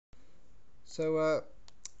So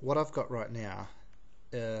what I've got right now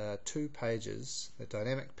are two pages, the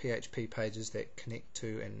dynamic PHP pages that connect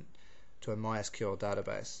to a MySQL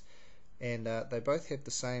database, and they both have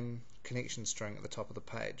the same connection string at the top of the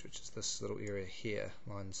page, which is this little area here,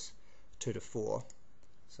 lines 2 to 4.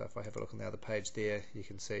 So if I have a look on the other page there, you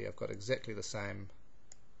can see I've got exactly the same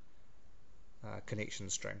connection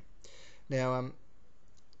string. Now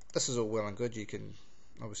this is all well and good. You can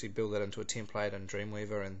obviously build that into a template in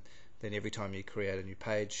Dreamweaver, and then every time you create a new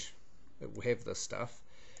page it will have this stuff.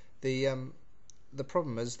 The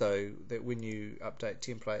problem is though that when you update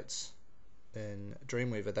templates in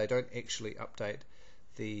Dreamweaver, they don't actually update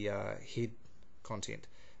the head content.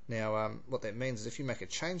 Now what that means is if you make a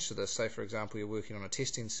change to this, say for example you're working on a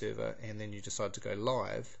testing server and then you decide to go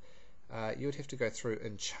live, you would have to go through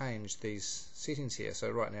and change these settings here. So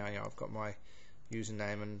right now, I've got my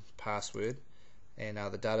username and password and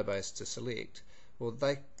the database to select. Well,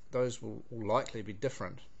 those will likely be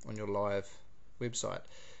different on your live website,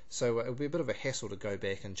 so it will be a bit of a hassle to go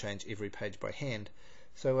back and change every page by hand.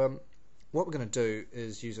 So what we're going to do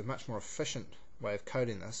is use a much more efficient way of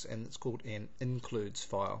coding this, and it's called an includes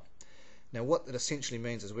file. Now what that essentially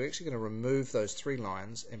means is we're actually going to remove those 3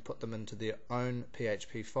 lines and put them into their own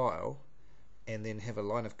PHP file, and then have a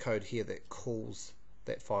line of code here that calls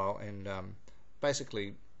that file and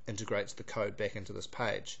basically integrates the code back into this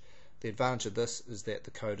page. The advantage of this is that the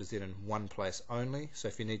code is then in one place only, so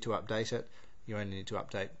if you need to update it, you only need to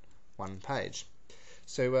update one page.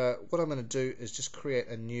 So what I'm going to do is just create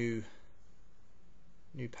a new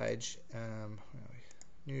page,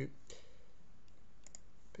 new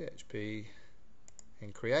PHP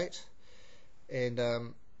and create, and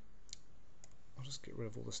I'll just get rid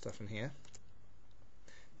of all the stuff in here,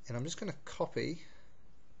 and I'm just going to copy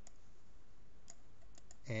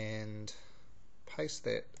and paste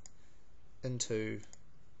that into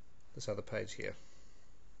this other page here.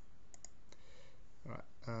 Alright,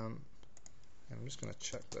 and I'm just going to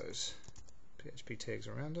chuck those PHP tags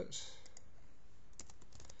around it.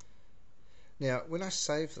 Now when I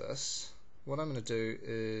save this, what I'm going to do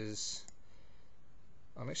is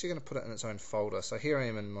I'm actually going to put it in its own folder. So here I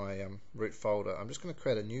am in my root folder. I'm just going to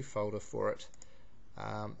create a new folder for it,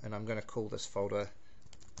 and I'm going to call this folder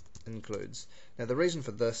includes. Now the reason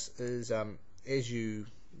for this is as you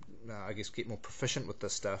I guess get more proficient with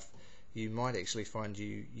this stuff, you might actually find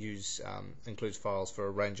you use includes files for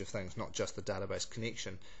a range of things, not just the database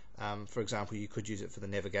connection. For example, you could use it for the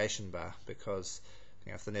navigation bar, because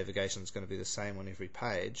if the navigation is going to be the same on every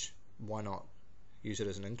page, why not use it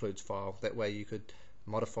as an includes file? That way you could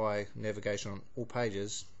modify navigation on all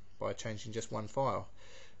pages by changing just one file.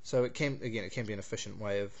 So it can be an efficient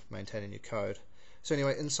way of maintaining your code. So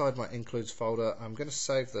anyway, inside my includes folder, I'm going to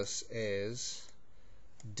save this as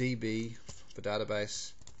db for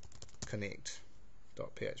database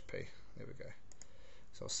connect.php. There we go.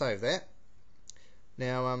 So I'll save that.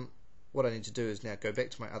 Now what I need to do is now go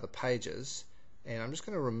back to my other pages, and I'm just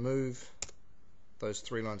going to remove those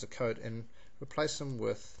 3 lines of code and replace them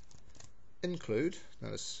with include.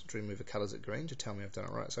 Notice Dreamweaver colors it green to tell me I've done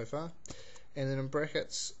it right so far. And then in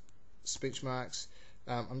brackets, speech marks,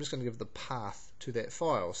 I'm just going to give the path to that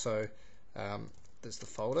file. So that's the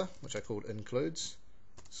folder, which I called includes,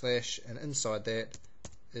 / and inside that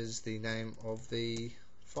is the name of the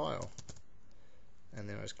file. And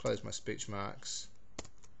then I just close my speech marks,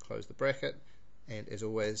 close the bracket, and as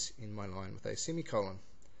always in my line with a semicolon,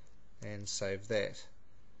 and save that.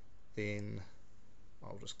 Then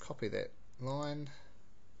I'll just copy that line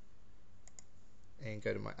and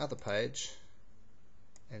go to my other page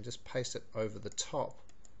and just paste it over the top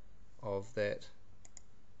of that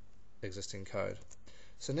existing code.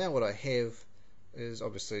 So now what I have is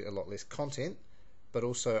obviously a lot less content, but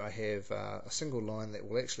also I have a single line that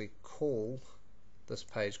will actually call this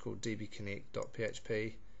page called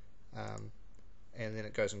dbconnect.php, and then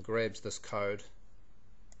it goes and grabs this code,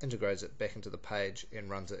 integrates it back into the page, and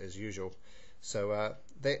runs it as usual. So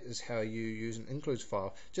that is how you use an includes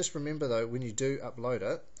file. Just remember though, when you do upload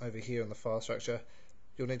it, over here in the file structure,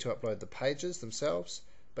 you'll need to upload the pages themselves,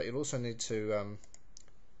 but you'll also need to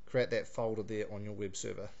create that folder there on your web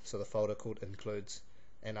server, so the folder called includes,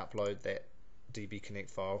 and upload that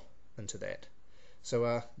dbconnect file into that.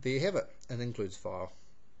 So there you have it, an includes file.